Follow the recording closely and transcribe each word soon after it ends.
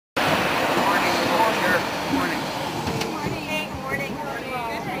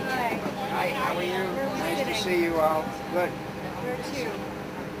Good. Where to?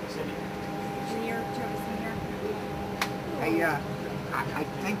 Senior, I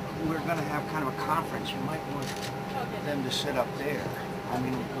think we're going to have kind of a conference. You might want them to sit up there. I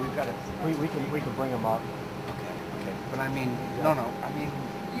mean, we've got to. We can bring them up. Okay. But I mean, no. I mean,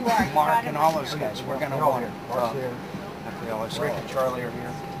 You are. Mark and all those guys. We're going to want. Mark's here. Rick and Charlie are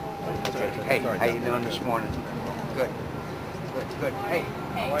here. Okay. Hey, how you doing this morning? Good. Good. Hey,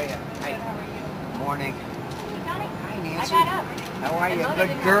 how are you? Hey. Morning. Hi, Nancy. I got up. How are you?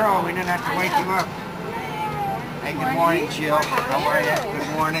 Good girl. We didn't have to wake you up. Hey, good morning, Jill. How are you? Good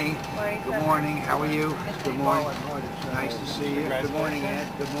morning. Good morning. How are you? Good morning. Nice to see you. Good morning, Ed.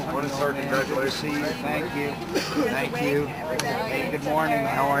 Good morning, sir. Good to see you. Thank you. Thank you. Hey, good morning.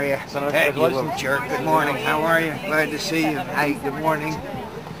 How are you? Hey, you little jerk. Good morning. How are you? Glad to see you. Hey, good morning.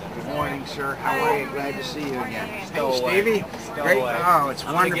 Good morning, sir. How are you? Glad to see you again. Hey, Stevie. Great. Oh, it's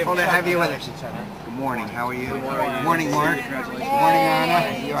wonderful to have you with us. Good morning. How are you? Good morning, Mark. Good morning,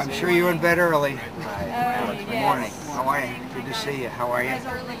 Anna. I'm sure you were in bed early. Good morning. How are you? Good to see you. How are you?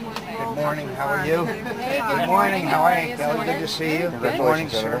 Good morning. How are you? Good morning. How are you, Kelly? Good to see you. Good morning,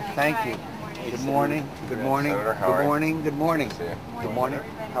 sir. Thank you. Good morning. Good morning. Good morning. Good morning. Good morning.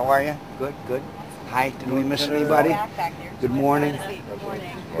 How are you? Good. Hi. Did we miss anybody? Good morning.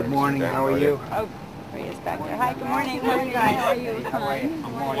 Good morning. How are you? Oh, Maria's back there. Hi, good morning. How are you guys? How are you? How are you?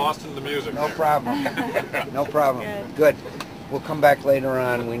 I'm lost in the music. No problem. No problem. Good. We'll come back later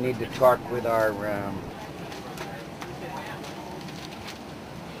on. We need to talk with our...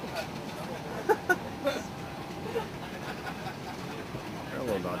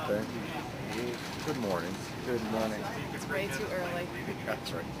 Hello, Dante. Good morning. Good morning. It's way too early.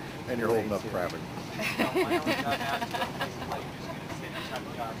 That's right. And you're holding up traffic.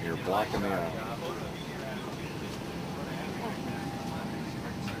 You're blocking me out.